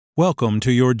Welcome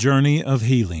to your journey of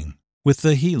healing with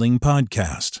the Healing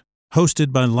Podcast,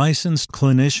 hosted by licensed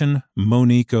clinician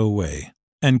Monique Owe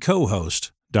and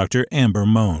co-host Dr. Amber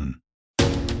Mohn.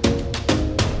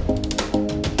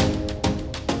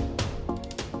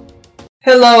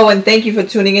 Hello, and thank you for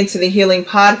tuning into the Healing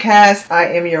Podcast. I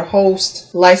am your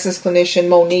host, licensed clinician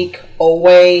Monique Owe,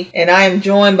 and I am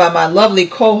joined by my lovely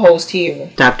co-host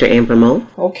here, Dr. Amber Mohn.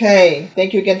 Okay,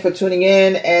 thank you again for tuning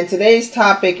in. And today's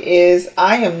topic is,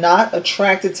 I am not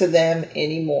attracted to them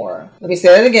anymore. Let me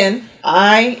say that again.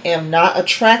 I am not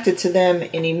attracted to them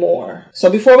anymore.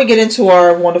 So before we get into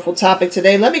our wonderful topic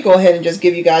today, let me go ahead and just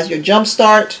give you guys your jump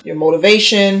start, your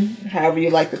motivation, however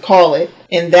you like to call it.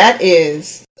 And that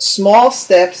is, small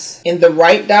steps in the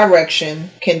right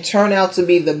direction can turn out to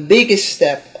be the biggest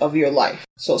step of your life.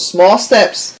 So small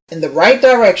steps in the right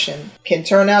direction can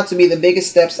turn out to be the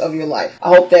biggest steps of your life. I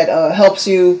hope that helps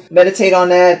you meditate on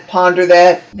that, ponder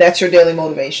that. That's your daily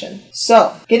motivation.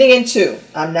 So getting into,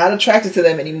 I'm not attracted to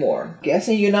them anymore.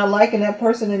 Guessing you're not liking that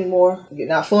person anymore. You're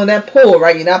not feeling that pull,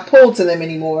 right? You're not pulled to them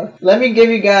anymore. Let me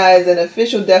give you guys an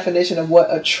official definition of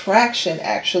what attraction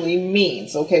actually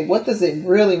means. Okay, what does it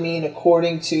really mean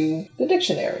according to the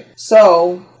dictionary?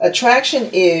 So attraction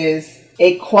is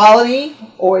a quality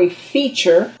or a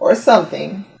feature or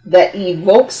something that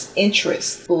evokes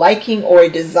interest, liking, or a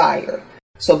desire.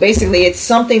 So basically, it's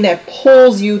something that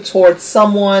pulls you towards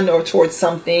someone or towards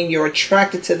something. You're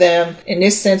attracted to them. In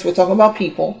this sense, we're talking about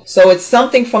people. So it's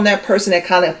something from that person that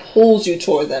kind of pulls you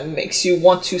toward them, makes you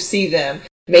want to see them,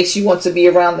 makes you want to be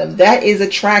around them. That is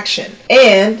attraction.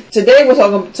 And today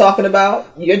we're talking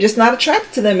about you're just not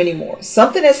attracted to them anymore.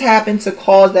 Something has happened to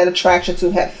cause that attraction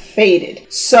to have faded.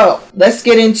 So let's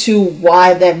get into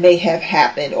why that may have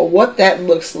happened or what that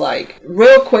looks like.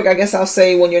 Real quick, I guess I'll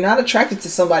say when you're not attracted to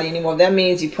somebody anymore, that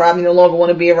means you probably no longer want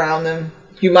to be around them.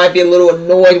 You might be a little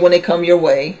annoyed when they come your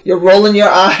way. You're rolling your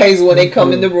eyes when they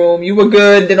come in the room. You were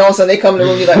good, then all of a sudden they come in the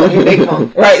room, you're like, oh, here they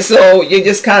come. Right? So you're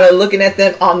just kind of looking at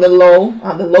them on the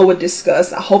low with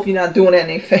disgust. I hope you're not doing that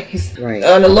in their face. Right.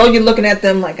 On the low, you're looking at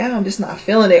them like, I'm just not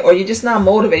feeling it. Or you're just not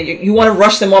motivated. You want to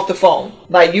rush them off the phone.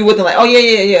 Like you with them like, oh,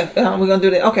 yeah. We're going to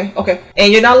do that. Okay.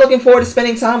 And you're not looking forward to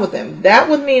spending time with them. That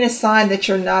would mean a sign that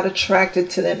you're not attracted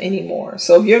to them anymore.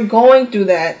 So if you're going through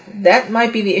that, that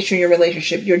might be the issue in your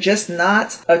relationship. You're just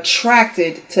not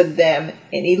attracted to them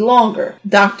any longer.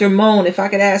 Dr. Mohn, if I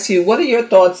could ask you, what are your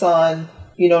thoughts on,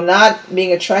 not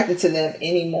being attracted to them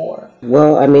anymore?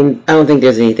 Well, I don't think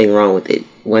there's anything wrong with it.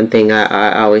 One thing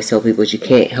I always tell people is you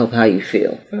can't help how you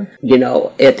feel.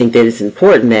 I think that it's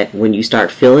important that when you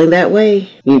start feeling that way,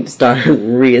 you start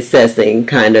reassessing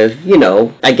kind of,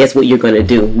 I guess what you're going to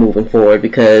do moving forward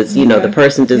because, the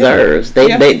person deserves.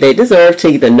 They deserve to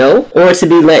either know or to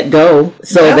be let go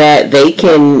so that they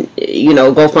can,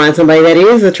 go find somebody that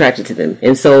is attracted to them.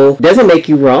 And so it doesn't make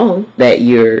you wrong that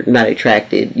you're not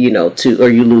attracted, to, or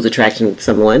you lose attraction with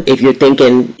someone. If you're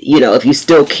thinking, if you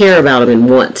still care about them and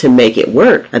want to make it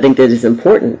work, I think that it's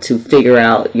important to figure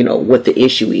out, what the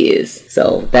issue is.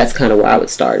 So that's kind of where I would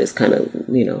start is kind of,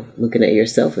 looking at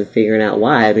yourself and figuring out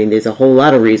why. There's a whole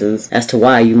lot of reasons as to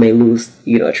why you may lose,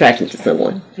 attraction to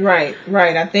someone. Right.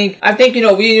 I think,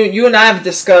 you and I have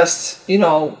discussed,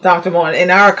 Dr. Mohn, in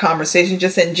our conversation,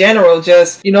 just in general,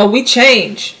 we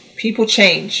change. People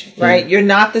change, right? You're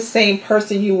not the same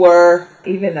person you were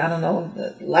even,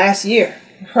 last year.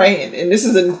 Right, and this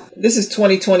is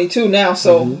 2022 now,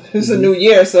 so this is a new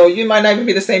year, so you might not even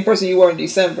be the same person you were in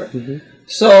December.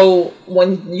 So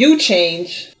when you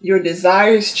change, your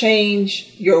desires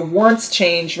change, your wants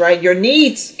change, right? Your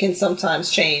needs can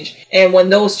sometimes change, and when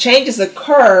those changes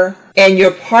occur and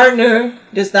your partner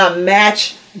does not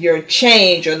match your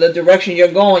change or the direction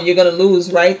you're going, you're going to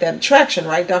lose, right? That attraction,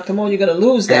 right, Dr. Mohn? You're going to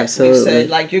lose that. Absolutely. You said,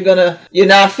 like, you're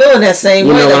not feeling that same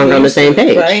way. You're no longer on the same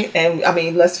page. Right? And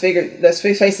let's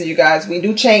face it, you guys, we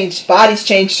do change. Bodies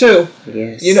change too.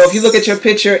 Yes. If you look at your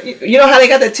picture, you know how they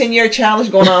got the 10-year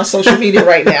challenge going on social media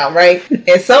right now, right?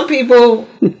 And some people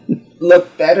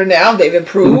look better now. They've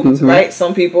improved, right?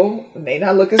 Some people may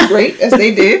not look as great as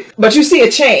they did, but you see a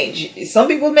change. Some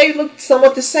people may look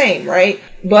somewhat the same, right?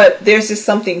 But there's just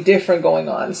something different going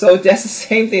on. So that's the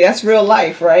same thing. That's real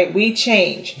life, right? We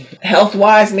change.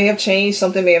 Health-wise may have changed.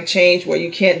 Something may have changed where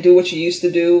you can't do what you used to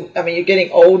do. You're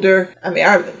getting older. I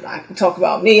can talk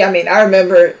about me. I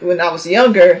remember when I was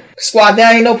younger, squat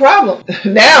down ain't no problem.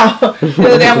 Now, the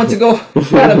other day I went to go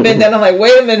kind of bend down. I'm like,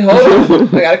 wait a minute, hold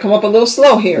on. I got to come up a little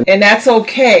slow here. And that's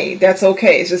okay. That's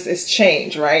okay. It's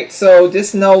change, right? So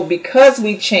just know, because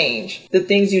we change, the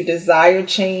things you desire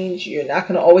change. You're not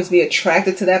going to always be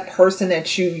attracted to that person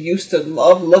that you used to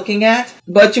love looking at,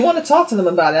 but you want to talk to them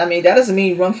about it. I mean, that doesn't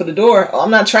mean run for the door. Oh,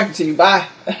 I'm not attracted to you. Bye.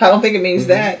 I don't think it means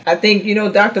that. I think,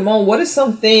 Dr. Mohn, what are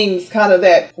some things kind of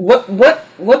that,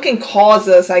 what can cause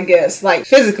us, I guess, like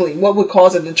physically, what would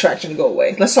cause an attraction to go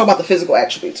away? Let's talk about the physical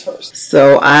attributes first.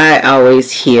 So I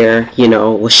always hear,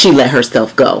 well, she let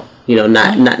herself go.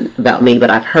 Not about me, but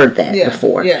I've heard that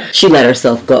before. Yeah. She let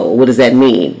herself go. What does that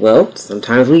mean? Well,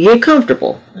 sometimes we get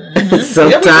comfortable. Mm-hmm.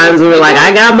 Sometimes we're like,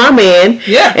 I got my man.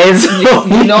 Yeah. And so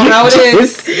you know how it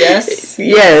is. Yes.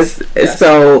 Yes.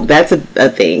 So that's a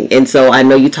thing. And so I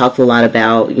know you talked a lot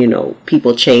about,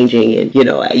 people changing and,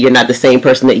 you're not the same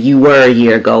person that you were a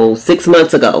year ago, 6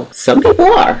 months ago. Some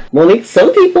people are. Monique,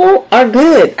 some people are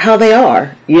good how they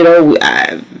are.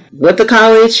 I went to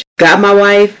college, got my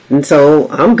wife, and so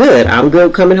I'm good. I'm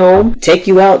good coming home. Take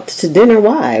you out to dinner.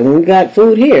 Why? When we got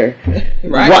food here.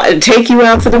 Right. Why? Take you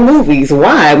out to the movies.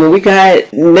 Why? When we got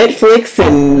Netflix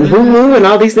and Hulu and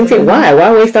all these things here. Why?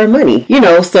 Why waste our money?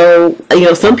 So,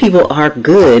 some people are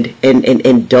good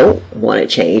and don't want to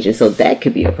change. And so that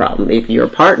could be a problem. If your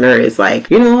partner is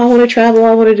like, I want to travel,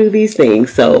 I want to do these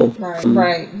things. So.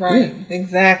 Right. Yeah.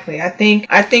 Exactly. I think,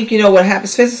 what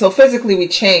happens physically we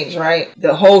change, right?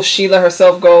 The whole she let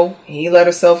herself go. He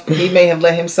may have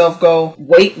let himself go.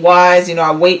 Weight wise,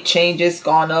 our weight changes,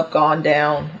 gone up, gone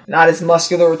down. Not as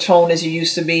muscular or toned as you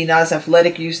used to be, not as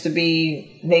athletic you used to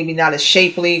be, maybe not as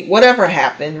shapely, whatever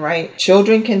happened, right?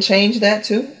 Children can change that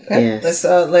too. Okay. Yes.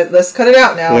 Let's cut it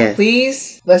out now. Yes.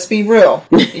 Please, let's be real.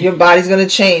 Your body's going to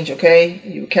change, okay?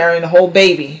 You're carrying a whole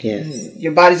baby. Yes.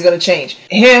 Your body's going to change.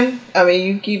 Him,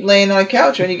 you keep laying on a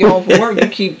couch when you get home from work, you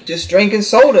keep just drinking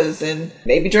sodas and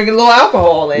maybe drinking a little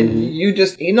alcohol and you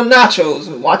just eating them nachos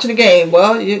and watching the game.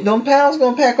 Well, them pounds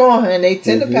going to pack on, and they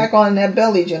tend to pack on in that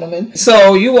belly, gentlemen.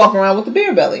 So you walk around with a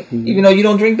beer belly, even though you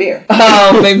don't drink beer.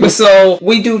 So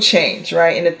we do change,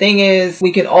 right? And the thing is,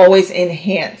 we can always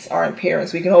enhance our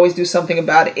appearance. We can always do something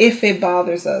about it if it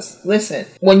bothers us. Listen,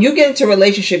 when you get into a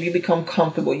relationship, you become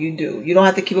comfortable. You do. You don't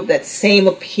have to keep up that same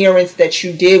appearance that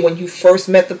you did when you first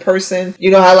met the person. You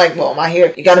know how my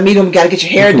hair, you got to meet them, you got to get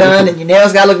your hair done, and your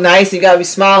nails got to look nice, and you got to be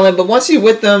smiling. But once you're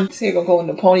with them, say you're going to go in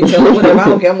the ponytail or whatever, I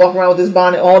don't care. I'm walking around with this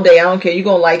bonnet all day. I don't care. You're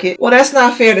going to like it. Well, that's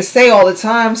not fair to say all the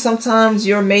time. Sometimes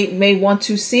your mate may want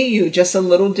to see you just a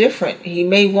little different. He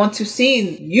may want to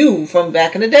see you from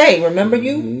back in the day. Remember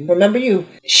you? Remember you.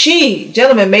 She,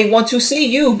 gentlemen, may want to see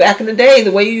you back in the day,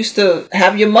 the way you used to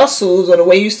have your muscles or the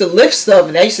way you used to lift stuff,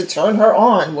 and that used to turn her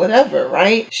on, whatever,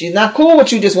 right? She's not cool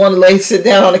with you just want to sit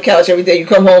down on the couch every day. You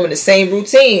come home in the same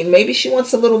routine. Maybe she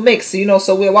wants a little mix,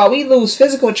 so while we lose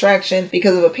physical attraction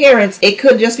because of appearance, it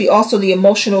could just be also the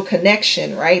emotional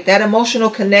connection, right? That emotional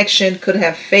connection could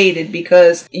have faded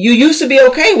because you used to be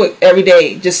okay with every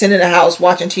day just sitting in the house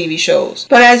watching TV shows.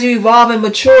 But as you evolve and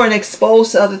mature and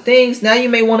expose to other things, now you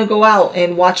may want to go out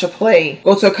and watch a play,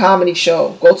 go to a comedy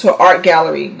show, go to an art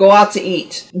gallery, go out to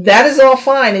eat. That is all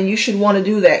fine, and you should want to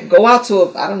do that. Go out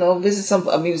to visit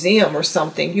a museum or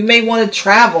something. You may want to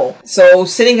travel. So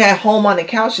sitting at home on the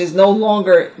couch is no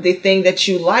longer the thing that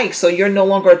you like. So you're no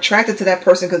longer attracted to that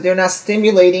person because they're not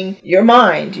stimulating your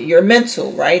mind, your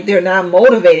mental, right? They're not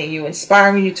motivating you,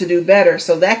 inspiring you to do better.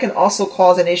 So that can also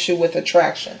cause an issue with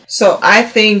attraction. So I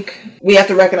think we have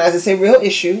to recognize it's a real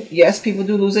issue. Yes, people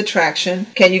do lose attraction.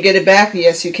 Can you get it back?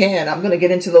 Yes, you can. I'm going to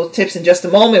get into those tips in just a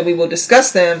moment. We will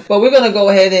discuss them, but we're going to go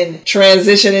ahead and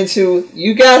transition into,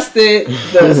 you guessed it,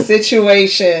 the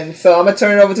situation. So I'm going to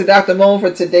turn it over to Dr. Mohn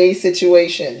for today's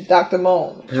situation. Dr.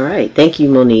 Mohn. All right. Thank you,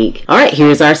 Monique. All right.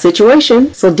 Here's our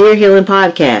situation. So, Dear Healing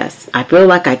Podcast, I feel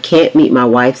like I can't meet my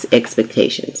wife's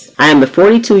expectations. I am a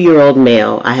 42-year-old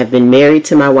male. I have been married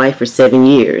to my wife for 7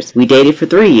 years. We dated for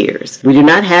 3 years. We do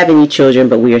not have any children,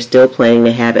 but we are still planning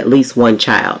to have at least one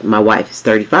child. My wife is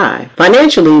 35.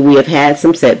 Financially, we have had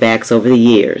some setbacks over the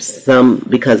years, some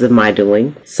because of my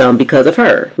doing, some because of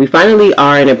her. We finally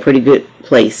are in a pretty good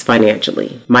place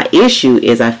financially. My issue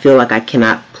is I feel like I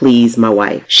cannot please my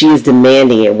wife. She is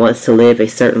demanding and wants to live a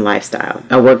certain lifestyle.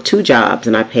 I work 2 jobs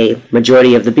and I pay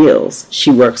majority of the bills.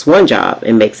 She works 1 job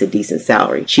and makes a decent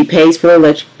salary. She pays for the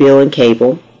electric bill and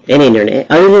cable and internet.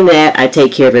 Other than that, I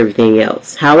take care of everything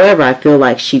else. However, I feel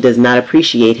like she does not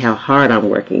appreciate how hard I'm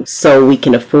working so we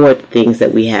can afford the things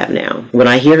that we have now. When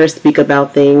I hear her speak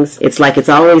about things, it's like it's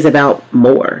always about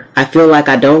more. I feel like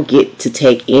I don't get to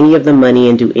take any of the money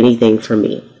and do anything for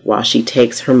me. while she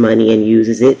takes her money and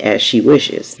uses it as she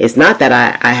wishes. It's not that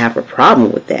I have a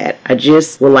problem with that. I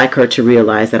just would like her to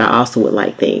realize that I also would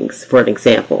like things. For an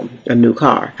example, a new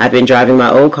car. I've been driving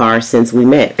my old car since we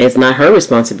met. It's not her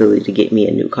responsibility to get me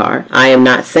a new car. I am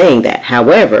not saying that.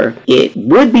 However, it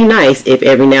would be nice if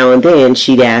every now and then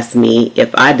she'd ask me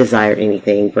if I desired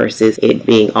anything versus it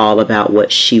being all about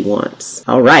what she wants.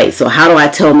 All right, so how do I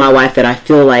tell my wife that I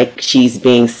feel like she's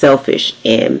being selfish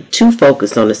and too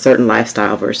focused on a certain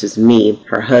lifestyle versus me,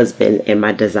 her husband, and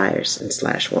my desires and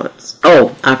 / wants?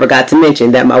 Oh, I forgot to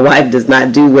mention that my wife does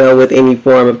not do well with any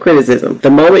form of criticism. The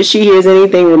moment she hears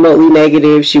anything remotely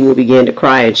negative, she will begin to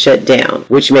cry and shut down,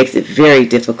 which makes it very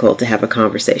difficult to have a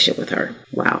conversation with her.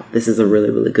 Wow, this is a really,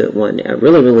 really good one, a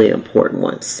really, really important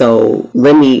one. So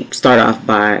let me start off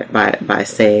by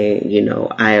saying,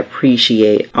 I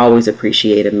always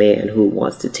appreciate a man who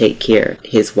wants to take care of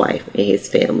his wife and his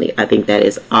family. I think that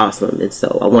is awesome. And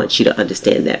so I want you to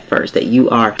understand that first, that you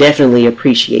are definitely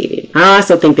appreciated. I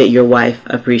also think that your wife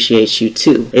appreciates you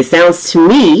too. It sounds to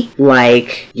me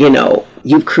like,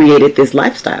 you've created this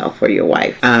lifestyle for your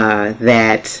wife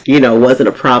that, wasn't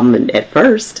a problem at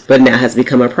first, but now has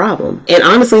become a problem. And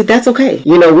honestly, that's okay.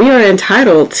 We are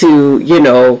entitled to,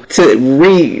 to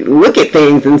re-look at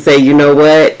things and say, you know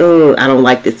what, I don't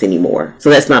like this anymore. So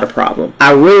that's not a problem.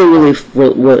 I really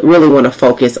want to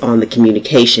focus on the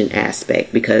communication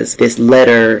aspect, because this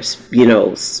letter,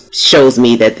 shows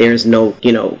me that there's no,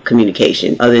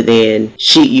 communication other than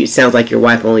it sounds like your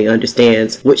wife only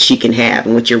understands what she can have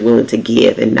and what you're willing to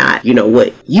give and not,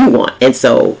 what you want. And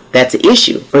so that's an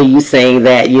issue. Are you saying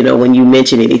that, when you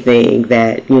mention anything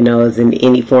that, is in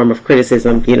any form of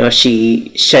criticism,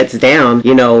 she shuts down?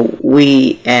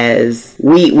 We as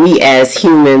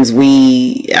humans,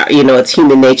 it's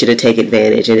human nature to take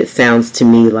advantage. And it sounds to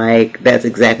me like that's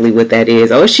exactly what that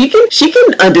is. Oh, she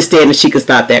can understand and she can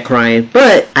stop that crying.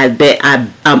 But I bet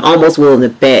I'm almost willing to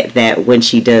bet that when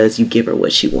she does, you give her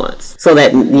what she wants, so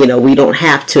that, we don't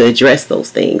have to address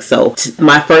those things. So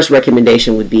my first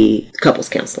recommendation would be couples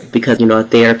counseling, because, a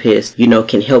therapist,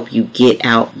 can help you get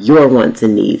out your wants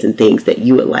and needs and things that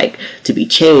you would like to be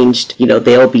changed.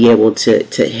 They'll be able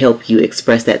to help you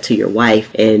express that to your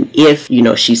wife. And if,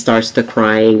 she starts to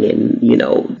crying and,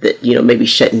 maybe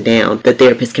shutting down, the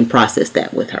therapist can process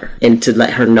that with her and to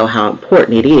let her know how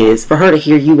important it is for her to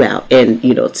hear you out and,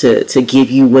 to give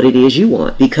you what it is you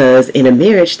want. Because in a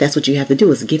marriage, that's what you have to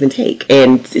do, is give and take.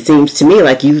 And it seems to me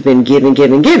like you've been giving.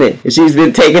 And she's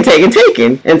been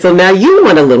taking. And so now you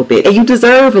want a little bit and you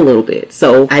deserve a little bit.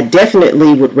 So I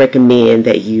definitely would recommend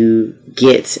that you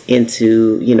get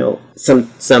into,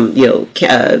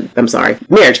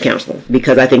 marriage counseling,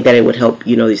 because I think that it would help,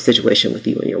 the situation with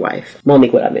you and your wife.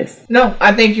 Monique, what I missed? No,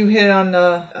 I think you hit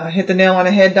the nail on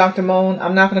the head, Dr. Mohn.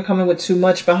 I'm not going to come in with too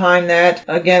much behind that.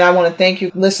 Again, I want to thank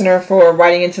you, listener, for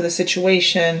writing into the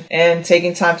situation and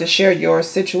taking time to share your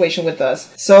situation with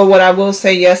us. So what I will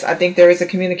say, yes, I think there is a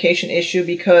communication issue,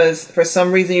 because for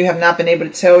some reason you have not been able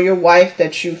to tell your wife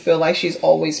that you feel like she's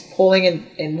always pulling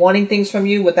and wanting things from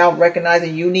you without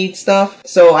recognizing you need stuff.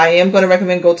 So I am going to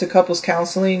recommend go to couples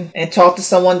counseling and talk to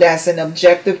someone that's an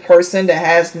objective person that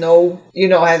has no,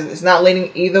 is not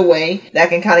leaning either way, that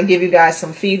can kind of give you guys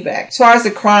some feedback. As far as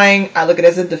the crying, I look at it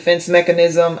as a defense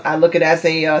mechanism. I look at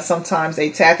it as sometimes a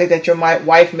tactic that your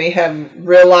wife may have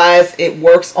realized it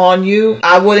works on you.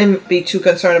 I wouldn't be too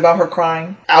concerned about her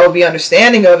crying. I would be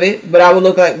understanding of it, but I would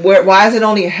look like, why is it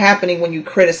only happening when you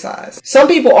criticize? Some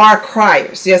people are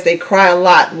criers. Yes, they cry a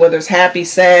lot, whether it's happy,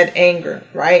 sad, anger,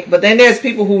 right? But then there's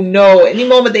people who know any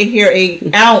moment they hear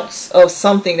an ounce of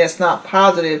something that's not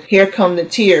positive, here come the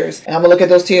tears. And I'm going to look at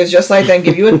those tears just like that and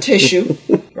give you a tissue,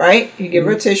 right? You give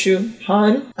her a tissue.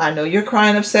 Hun, I know you're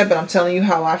crying upset, but I'm telling you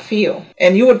how I feel.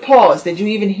 And you would pause. Did you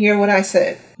even hear what I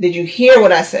said? Did you hear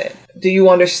what I said? Do you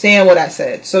understand what I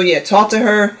said? So yeah, talk to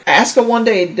her. Ask her one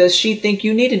day, does she think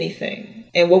you need anything?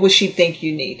 And what would she think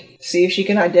you need? See if she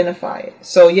can identify it.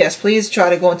 So yes, please try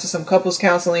to go into some couples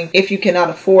counseling. If you cannot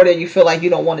afford it, you feel like you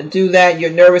don't want to do that, you're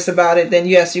nervous about it, then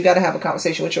yes, you got to have a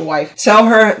conversation with your wife. Tell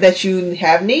her that you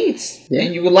have needs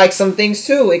and you would like some things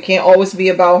too. It can't always be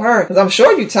about her, because I'm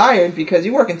sure you're tired because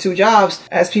you're working 2 jobs.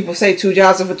 As people say, 2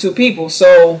 jobs are for 2 people.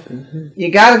 So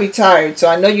you got to be tired. So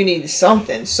I know you need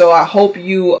something. So I hope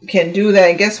you can do that.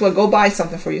 And guess what? Go buy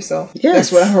something for yourself. Yes.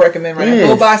 That's what I recommend right now.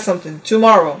 Go buy something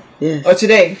tomorrow. Yes. Or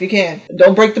today, if you can.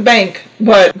 Don't break the bank,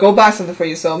 but go buy something for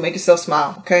yourself. Make yourself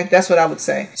smile. Okay? That's what I would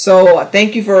say. So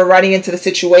thank you for writing into the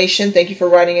situation. Thank you for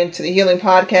writing into the Healing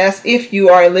Podcast. If you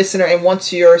are a listener and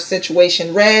want your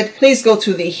situation read, please go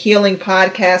to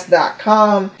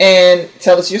thehealingpodcast.com and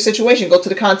tell us your situation. Go to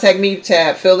the Contact Me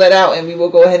tab. Fill that out, and we will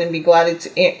go ahead and be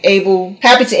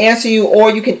happy to answer you. Or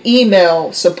you can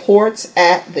email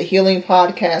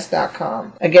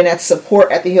support@thehealingpodcast.com. Again, that's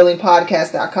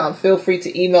support@thehealingpodcast.com. Feel free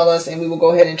to email us, and we will go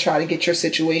ahead and try to get your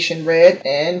situation read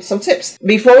and some tips.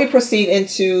 Before we proceed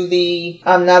into the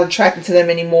I'm not attracted to them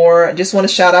anymore, I just want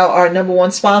to shout out our number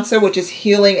one sponsor, which is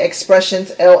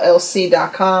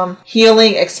healingexpressionsllc.com.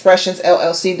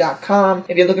 healingexpressionsllc.com.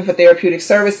 If you're looking for therapeutic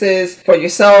services for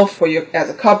yourself, for your as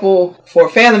a couple, for a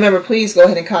family member, please go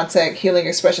ahead and contact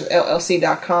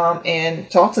healingexpressionsllc.com and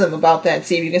talk to them about that and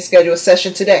see if you can schedule a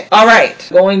session today. All right,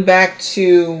 going back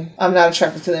to I'm not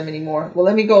attracted to them anymore. Well,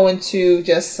 let me go into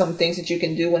just some things that you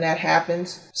can do when that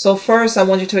happens. So first, I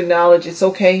want you to acknowledge it's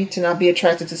okay to not be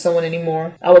attracted to someone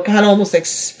anymore. I would kind of almost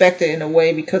expect it in a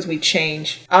way because we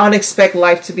change. I don't expect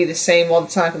life to be the same all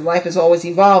the time because life is always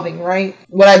evolving, right?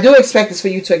 What I do expect is for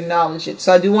you to acknowledge it.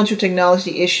 So I do want you to acknowledge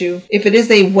the issue. If it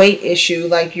is a weight issue,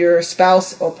 like your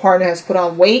spouse or partner has put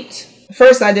on weight,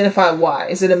 first, identify why.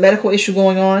 Is it a medical issue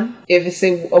going on? If it's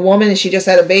a woman and she just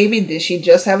had a baby, did she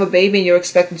just have a baby and you're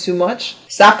expecting too much?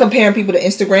 Stop comparing people to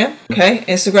Instagram. Okay?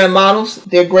 Instagram models,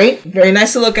 they're great. Very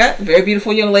nice to look at. Very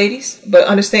beautiful young ladies. But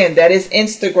understand, that is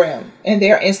Instagram. And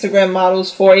they are Instagram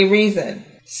models for a reason.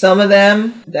 Some of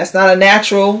them, that's not a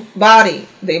natural body.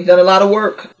 They've done a lot of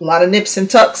work, a lot of nips and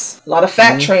tucks, a lot of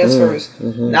fat transfers.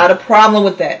 Not a problem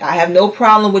with that. I have no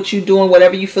problem with you doing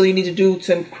whatever you feel you need to do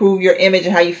to improve your image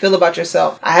and how you feel about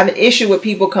yourself. I have an issue with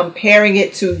people comparing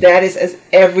it to that is as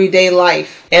everyday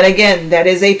life. And again, that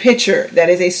is a picture. That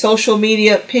is a social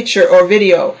media picture or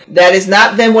video. That is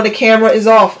not then when the camera is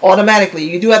off automatically.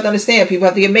 You do have to understand people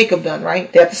have to get makeup done, right?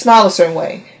 They have to smile a certain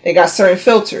way. They got certain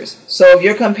filters. So if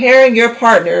you're comparing your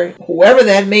partner, whoever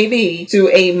that may be, to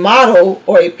a model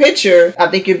or a picture, I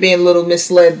think you're being a little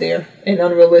misled there and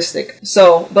unrealistic.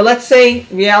 So, but let's say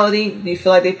reality, you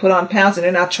feel like they put on pounds and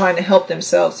they're not trying to help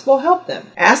themselves. Well, help them.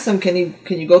 Ask them, can you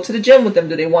go to the gym with them?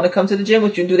 Do they want to come to the gym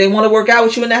with you? Do they want to work out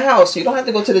with you in the house? You don't have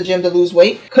to go to the gym to lose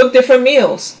weight. Cook different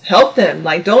meals. Help them.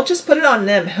 Like, don't just put it on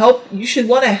them. You should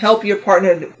want to help your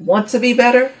partner want to be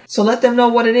better. So let them know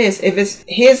what it is. If it's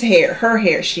his hair, her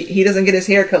hair, he doesn't get his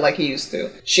hair cut like he used to.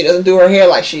 She doesn't do her hair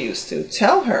like she used to.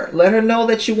 Tell her. Let her know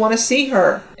that you want to see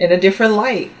her in a different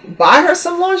light. Buy her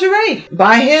some lingerie.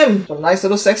 Buy him some nice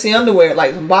little sexy underwear,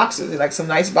 like some boxers, like some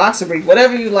nice boxer brief,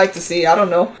 whatever you like to see. I don't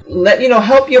know.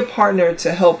 Help your partner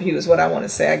to help you is what I want to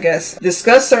say, I guess.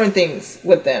 Discuss certain things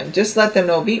with them. Just let them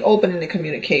know. Be open in the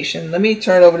communication. Let me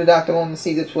turn it over to Dr. Mohn and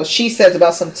see what she says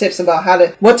about some tips about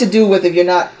what to do with if you're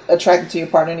not attracted to your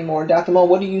partner anymore. Dr. Mohn,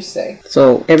 what do you say?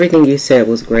 So everything you said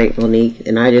was great, Monique,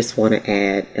 and I just want to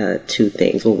add two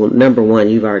things. Well, number one,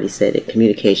 you've already said it.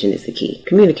 Communication is the key.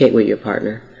 Communicate with your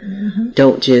partner.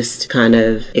 Don't just kind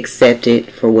of accept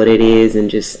it for what it is and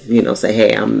just, say,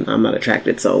 hey, I'm not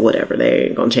attracted, so whatever, they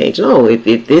ain't gonna change. No,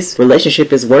 if this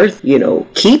relationship is worth,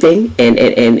 keeping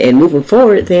and moving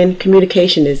forward, then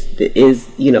communication is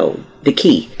the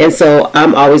key. And so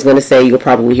I'm always going to say, you'll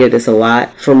probably hear this a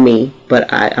lot from me,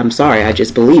 but I'm sorry, I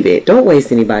just believe it. Don't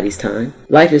waste anybody's time.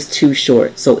 Life is too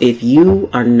short. So if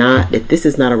this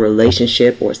is not a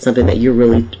relationship or something that you're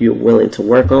willing to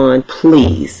work on,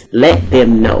 please let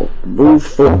them know. Move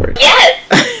forward. Yes!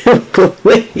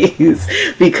 Please,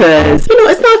 because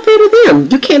it's not fair to them.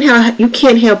 You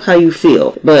can't help how you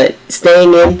feel, but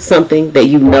staying in something that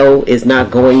is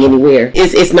not going anywhere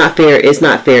it's not fair. It's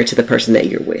not fair to the person that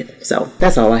you're with. So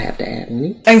that's all I have to add.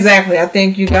 Exactly. I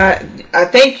thank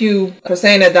you for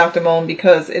saying that, Dr. Mohn,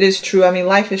 because it is true. I mean,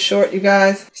 life is short, you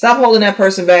guys. Stop holding that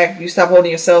person back. You stop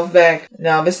holding yourself back.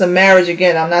 Now, if it's a marriage,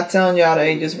 again, I'm not telling y'all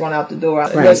to just run out the door.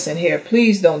 Right. Listen here,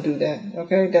 please don't do that.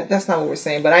 Okay, that's not what we're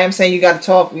saying. But I am saying you got to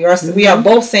talk. We are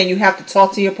both saying you have to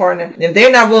talk to your partner. And if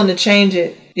they're not willing to change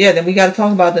it, then we got to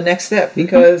talk about the next step,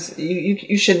 because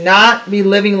you should not be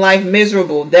living life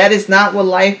miserable. That is not what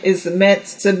life is meant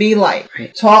to be like.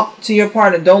 Right. Talk to your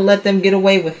partner. Don't let them get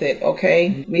away with it,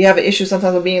 okay? We have an issue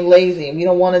sometimes with being lazy, and we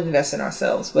don't want to invest in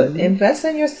ourselves, but invest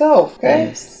in yourself, okay?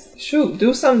 Yes. Shoot,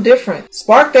 do something different.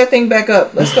 Spark that thing back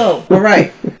up. Let's go. All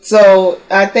right. So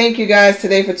I thank you guys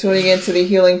today for tuning in to the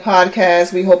Healing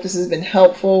Podcast. We hope this has been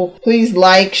helpful. Please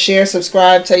like, share,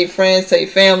 subscribe, tell your friends, tell your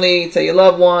family, tell your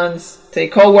loved ones, tell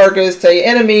your co-workers, tell your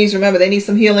enemies. Remember, they need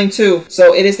some healing too.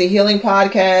 So it is the Healing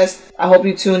Podcast. I hope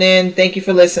you tune in. Thank you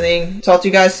for listening. Talk to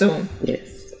you guys soon. Yes.